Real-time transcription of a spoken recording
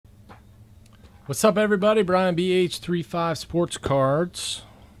What's up, everybody? Brian BH35 Sports Cards.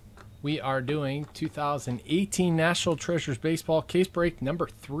 We are doing 2018 National Treasures Baseball case break number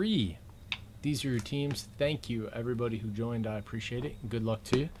 3. These are your teams. Thank you, everybody who joined. I appreciate it. Good luck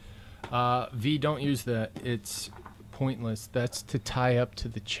to you. V, don't use that. It's pointless. That's to tie up to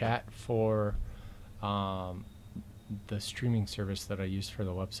the chat for the streaming service that I use for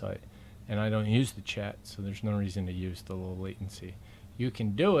the website. And I don't use the chat, so there's no reason to use the low latency. You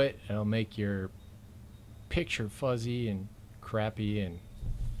can do it. It'll make your picture fuzzy and crappy,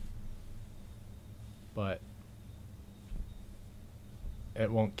 but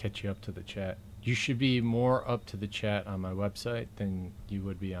it won't catch you up to the chat. You should be more up to the chat on my website than you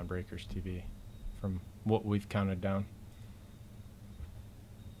would be on Breakers TV from what we've counted down.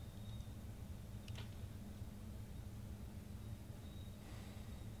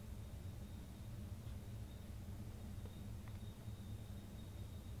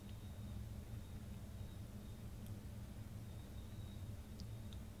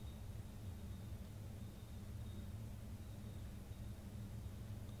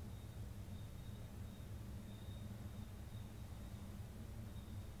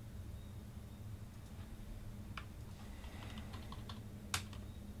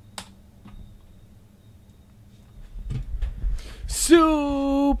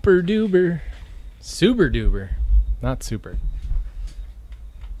 Super duper. Super duper. Not super.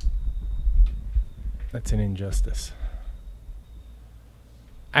 That's an injustice.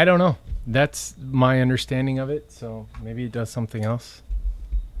 I don't know. That's my understanding of it, so maybe it does something else.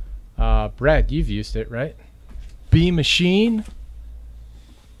 Brad, you've used it, right? B Machine?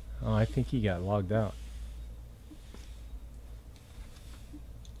 Oh, I think he got logged out.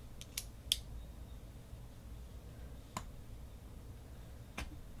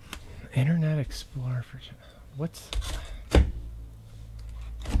 Internet Explorer for what's? I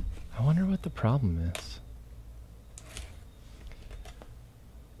wonder what the problem is.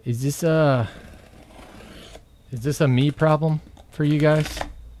 Is this a me problem for you guys,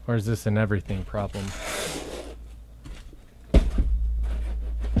 or is this an everything problem? I'm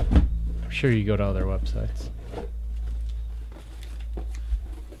sure you go to other websites.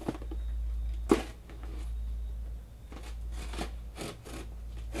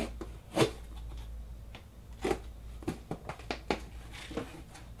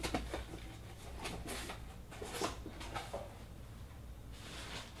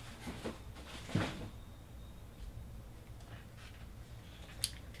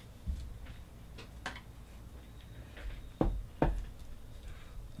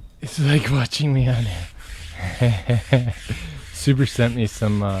 It's like watching me on here. Super sent me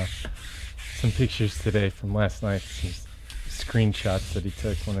some pictures today from last night, some screenshots that he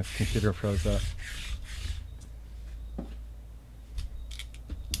took when his computer froze up.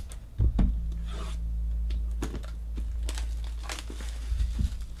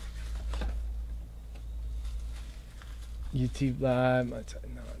 YouTube Live, no, it's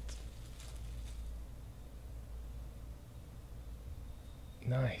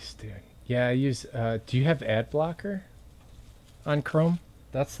nice, dude. Yeah, I use, do you have ad blocker on Chrome?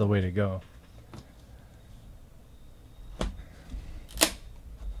 That's the way to go.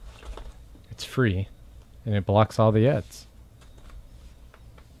 It's free, and it blocks all the ads.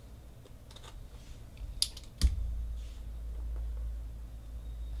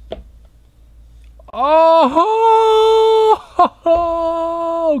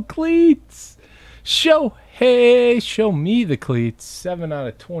 Oh, cleats! Show me the cleats. 7 out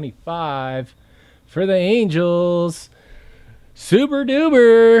of 25 for the Angels. Super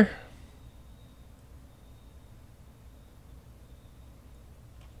duper.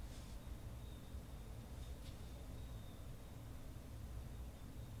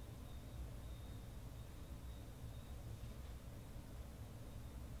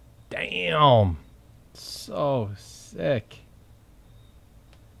 Damn. So sick.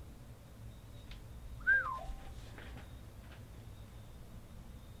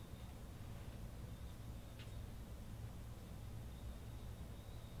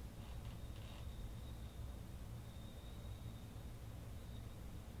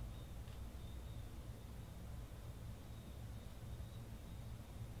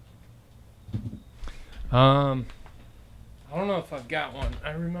 I don't know if I've got one.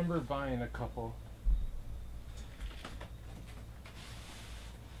 I remember buying a couple.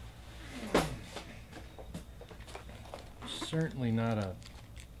 Certainly not a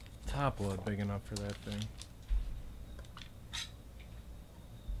top load big enough for that thing.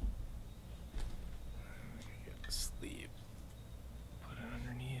 Get the sleeve. Put it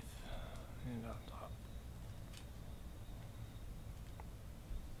underneath and on top.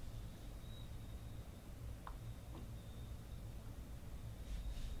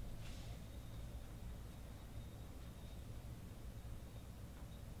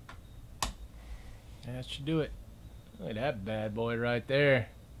 That should do it. Look at that bad boy right there.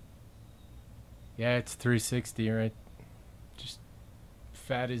 Yeah, it's 360, right? Just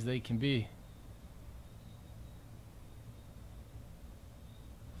fat as they can be.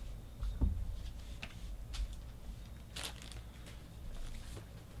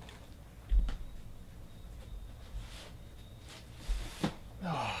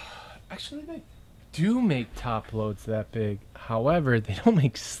 Actually, they do make top loads that big. However, they don't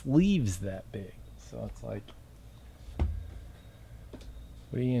make sleeves that big. So it's like,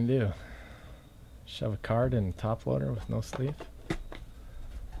 what are you gonna do? Shove a card in a top loader with no sleeve?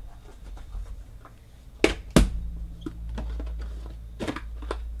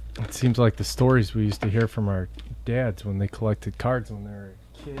 It seems like the stories we used to hear from our dads when they collected cards when they were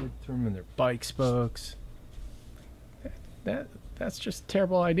a kid, threw them in their bike spokes. That's just a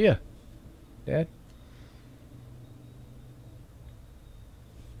terrible idea, Dad.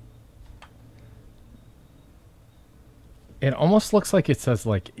 It almost looks like it says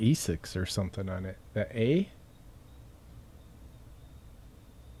like ASICS or something on it. The A?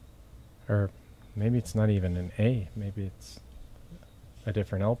 Or maybe it's not even an A. Maybe it's a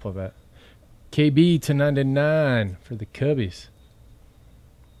different alphabet. KB to 99 for the Cubbies.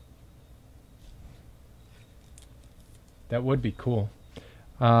 That would be cool.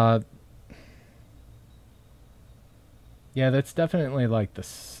 Yeah, that's definitely like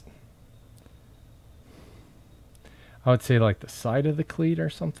this. I would say like the side of the cleat or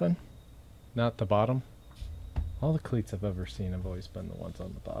something, not the bottom. All the cleats I've ever seen have always been the ones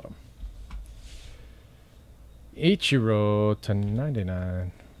on the bottom. Ichiro to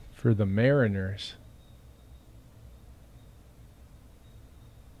 99 for the Mariners.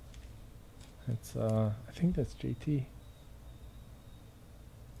 It's I think that's JT.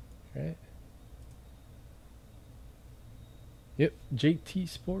 Right? Yep, JT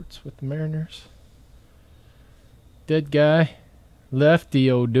Sports with the Mariners. Dead guy. Lefty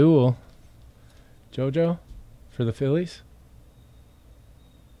O'Doul. JoJo for the Phillies.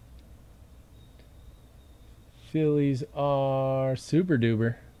 Phillies are super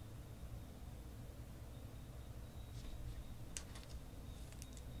duper.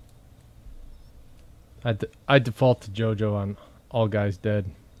 I default to JoJo on All Guys Dead.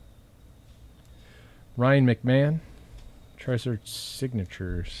 Ryan McMahon. Treasure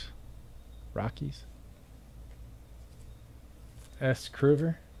Signatures. Rockies. S.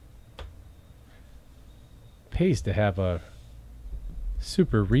 Kruger. Pays to have a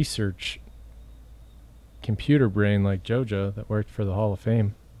super research computer brain like JoJo that worked for the Hall of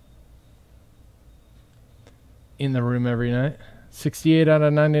Fame. In the room every night. 68 out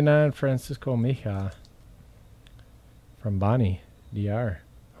of 99, Francisco Mija. From Bonnie, DR,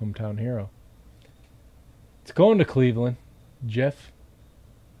 hometown hero. It's going to Cleveland. Jeff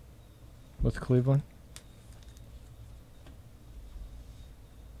with Cleveland.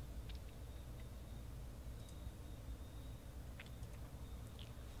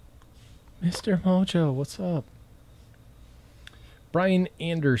 Mr. Mojo, what's up? Brian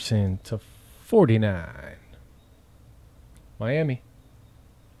Anderson to 49. Miami.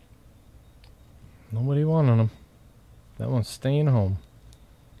 Nobody wanting him. That one's staying home.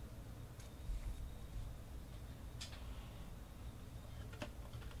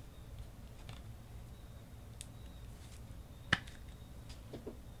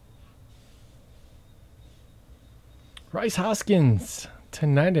 Rice Hoskins to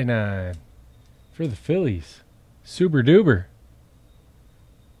 99 for the Phillies. Super duper.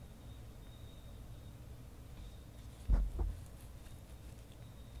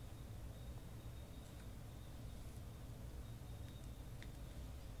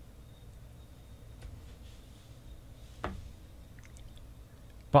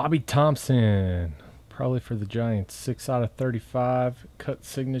 Bobby Thompson, probably for the Giants. 6 out of 35. Cut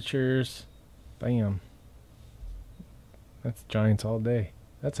signatures. Bam. That's Giants all day.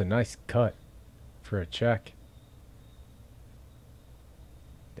 That's a nice cut for a check.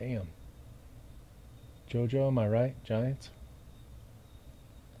 Damn. JoJo, am I right? Giants?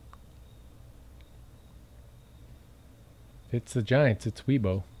 If it's the Giants, it's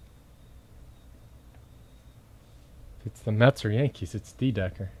Weibo. If it's the Mets or Yankees, it's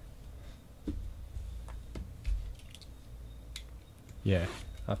D-Decker. Yeah,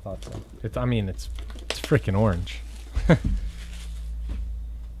 I thought so. It's freaking orange.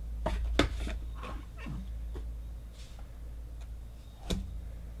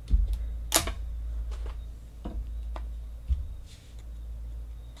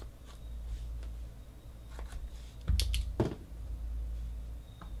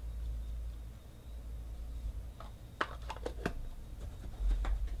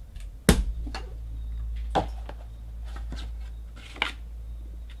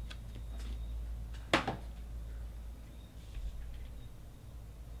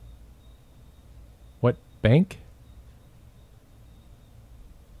 bank?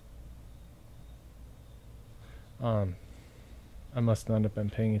 I must not have been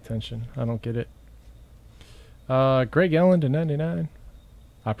paying attention. I don't get it. Greg Allen to 99.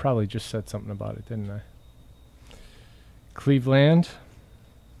 I probably just said something about it, didn't I? Cleveland.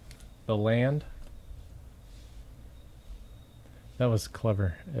 The land. That was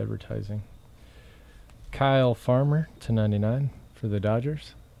clever advertising. Kyle Farmer to 99 for the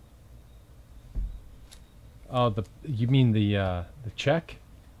Dodgers. Oh, you mean the check?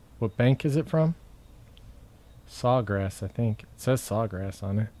 What bank is it from? Sawgrass, I think. It says Sawgrass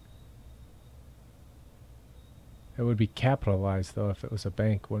on it. It would be capitalized, though, if it was a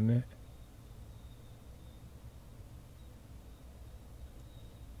bank, wouldn't it?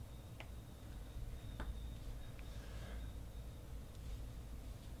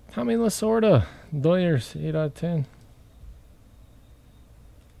 Tommy Lasorda, Doyers, 8 out of 10.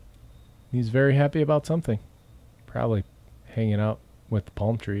 He's very happy about something. Probably hanging out with the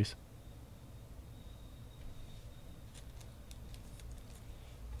palm trees.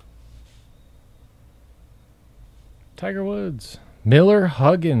 Tiger Woods. Miller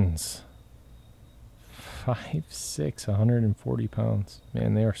Huggins. 5'6", 140 pounds.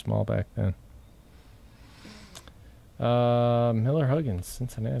 Man, they were small back then. Miller Huggins,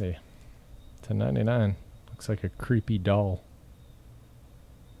 Cincinnati. To 99. Looks like a creepy doll.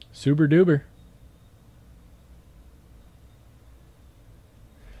 Super Duber.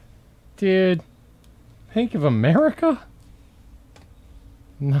 Dude. Bank of America?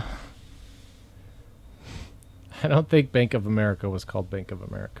 No. I don't think Bank of America was called Bank of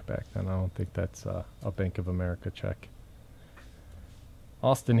America back then. I don't think that's a Bank of America check.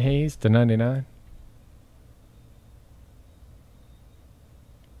 Austin Hayes to 99.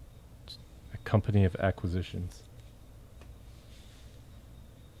 A company of acquisitions.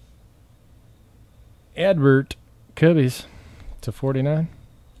 Advert Cubbies to 49.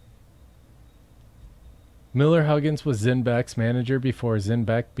 Miller Huggins was Zinbeck's manager before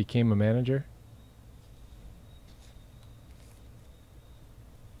Zinbeck became a manager.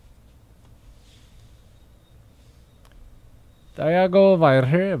 Diago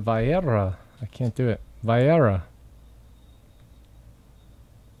Vieira. I can't do it. Vieira.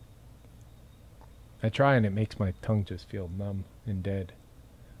 I try and it makes my tongue just feel numb and dead.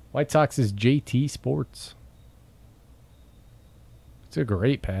 White Sox is JT Sports. It's a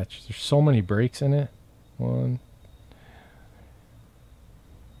great patch. There's so many breaks in it. One.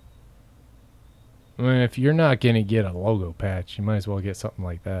 I mean, if you're not going to get a logo patch, you might as well get something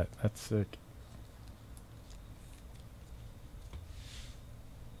like that. That's sick.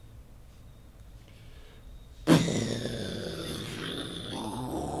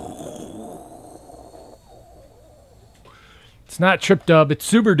 It's not Trip Dub, it's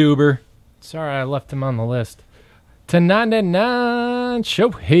Super Duber. Sorry, I left him on the list. To 99,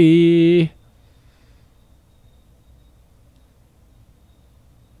 Shohei.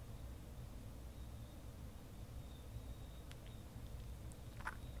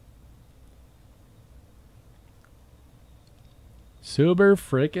 Super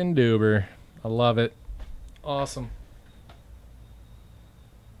frickin' duber. I love it. Awesome.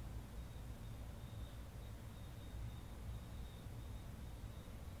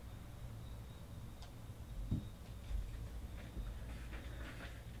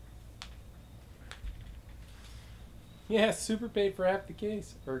 Yeah, Super paid for half the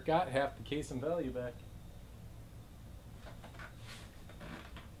case. Or got half the case and value back.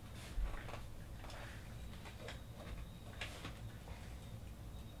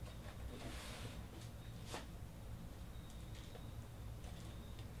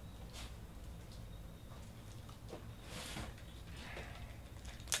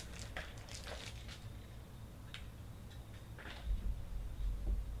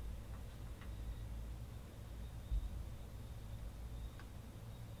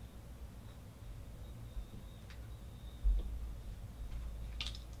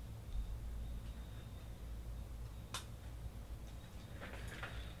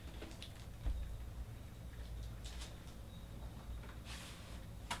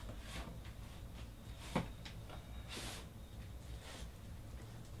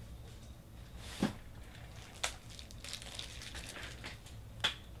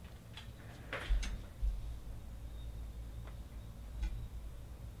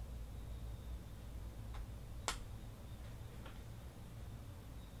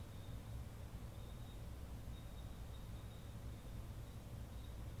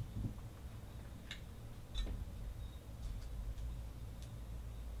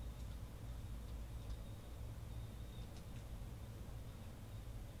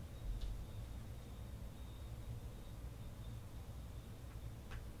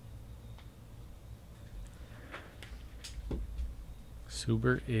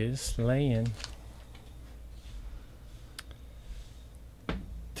 Suber is slaying.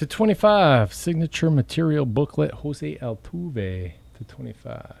 To 25, signature material booklet, Jose Altuve to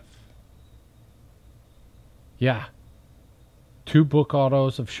 25. Yeah. 2 book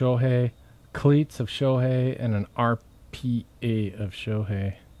autos of Shohei, cleats of Shohei, and an RPA of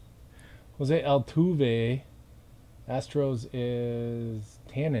Shohei. Jose Altuve, Astros is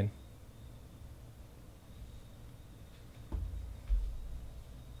Tannen.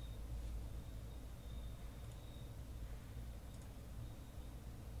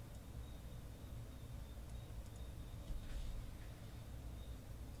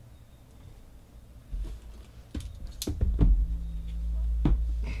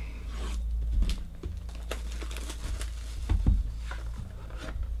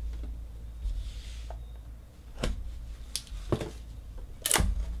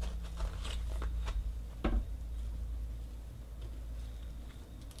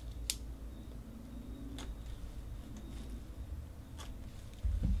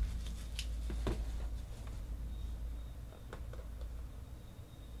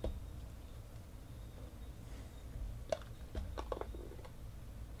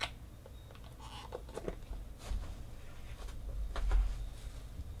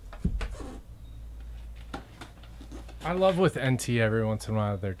 I love with NT every once in a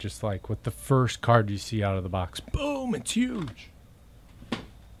while, they're just like, with the first card you see out of the box, boom, it's huge.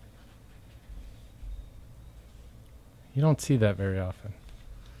 You don't see that very often.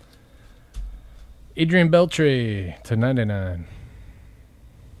 Adrian Beltre to 99.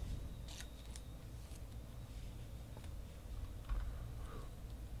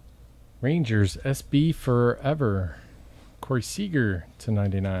 Rangers SB forever. Corey Seager to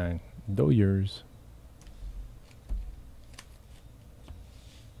 99. Doyers.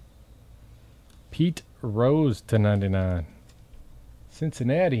 Pete Rose to 99.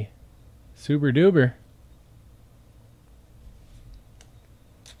 Cincinnati. Super Duber.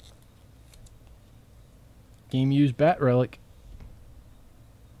 Game used bat relic.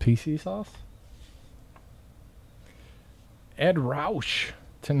 PC sauce. Ed Roush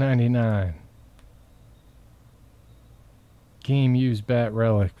to 99. Game used bat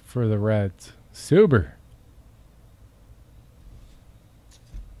relic for the Reds. Super.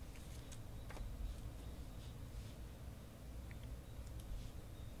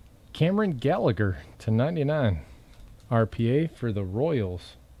 Cameron Gallagher to 99. RPA for the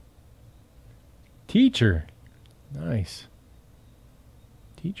Royals. Teacher. Nice.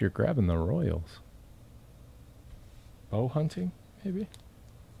 Teacher grabbing the Royals. Bow hunting, maybe?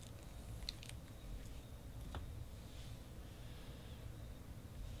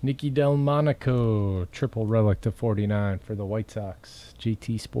 Nicky Delmonico. Triple relic to 49 for the White Sox.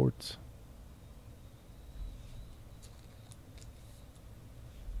 GT Sports.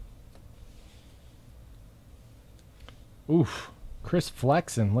 Oof. Chris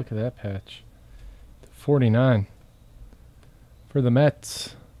Flexen. Look at that patch. 49. For the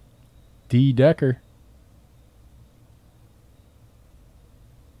Mets. D. Decker.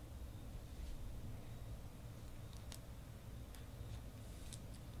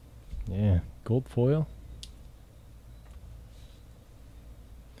 Yeah. Gold foil.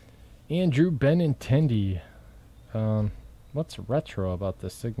 Andrew Benintendi. What's retro about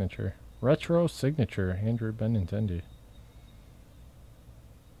this signature? Retro signature. Andrew Benintendi.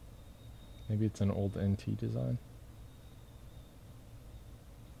 Maybe it's an old NT design.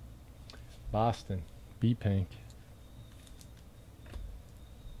 Boston. B-Pink.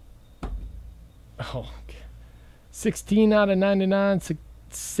 Oh, okay. 16 out of 99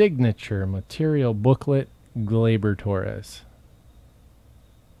 signature material booklet. Gleyber Torres.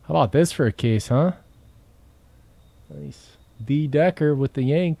 How about this for a case, huh? Nice. D. Decker with the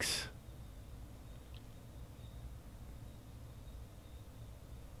Yanks.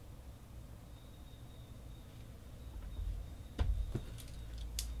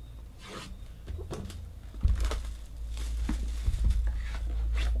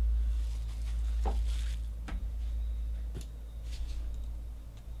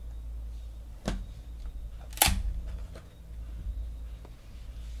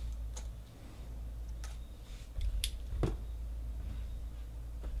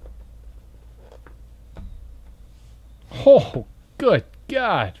 Oh, good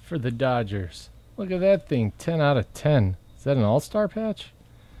God, for the Dodgers. Look at that thing, 10 out of 10. Is that an all-star patch?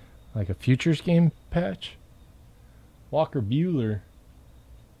 Like a Futures game patch? Walker Buehler.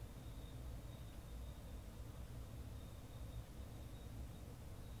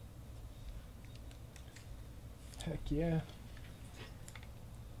 Heck yeah.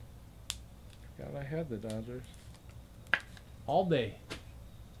 Forgot I had the Dodgers. all day.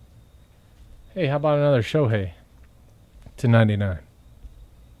 Hey, how about another Shohei to 99?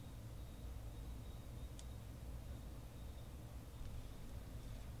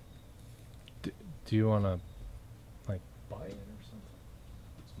 Do you want to, like, buy it or something?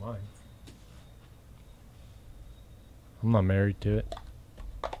 It's mine. I'm not married to it.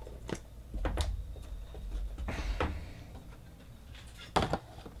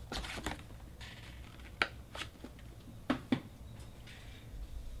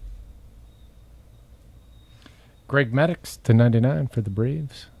 Greg Maddux to 99 for the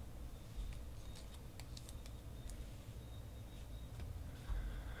Braves.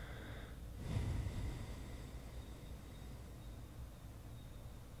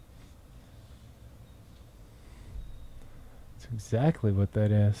 That's exactly what that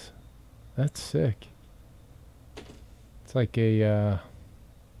is. That's sick. It's like a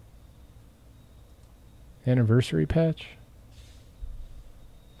anniversary patch.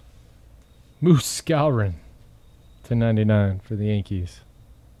 Moose Scourin to 99 for the Yankees.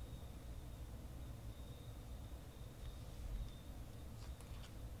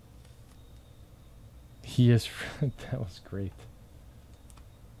 He is. That was great.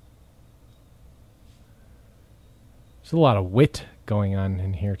 There's a lot of wit going on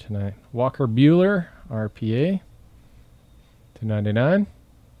in here tonight. Walker Buehler, RPA to 99.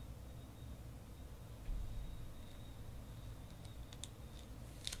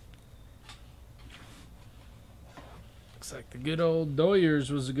 Looks like the good old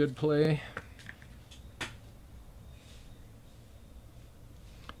Doyers was a good play.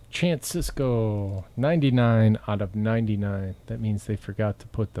 Chance Cisco, 99 out of 99. That means they forgot to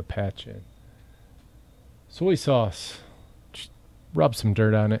put the patch in. Soy sauce. Just rub some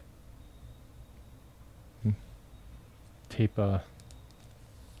dirt on it. Tape a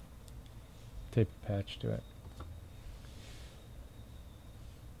patch to it.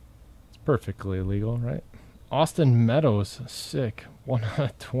 It's perfectly legal, right? Austin Meadows, sick. 1 out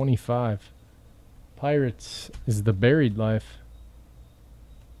of 25. Pirates is the buried life.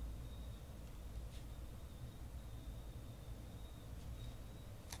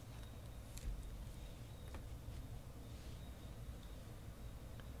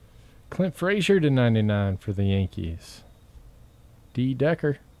 Clint Frazier to 99 for the Yankees. D.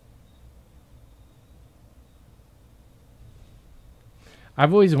 Decker.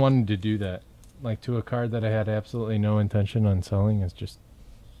 I've always wanted to do that. Like to a card that I had absolutely no intention on selling, is just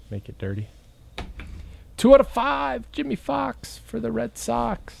make it dirty. 2 out of 5. Jimmy Fox for the Red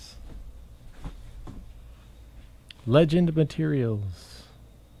Sox. Legend Materials.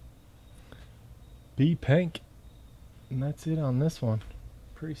 B. Pank. And that's it on this one.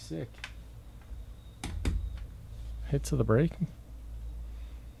 Pretty sick. Hits of the break.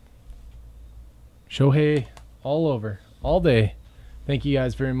 Shohei all over, all day. Thank you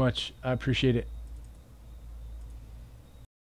guys very much. I appreciate it.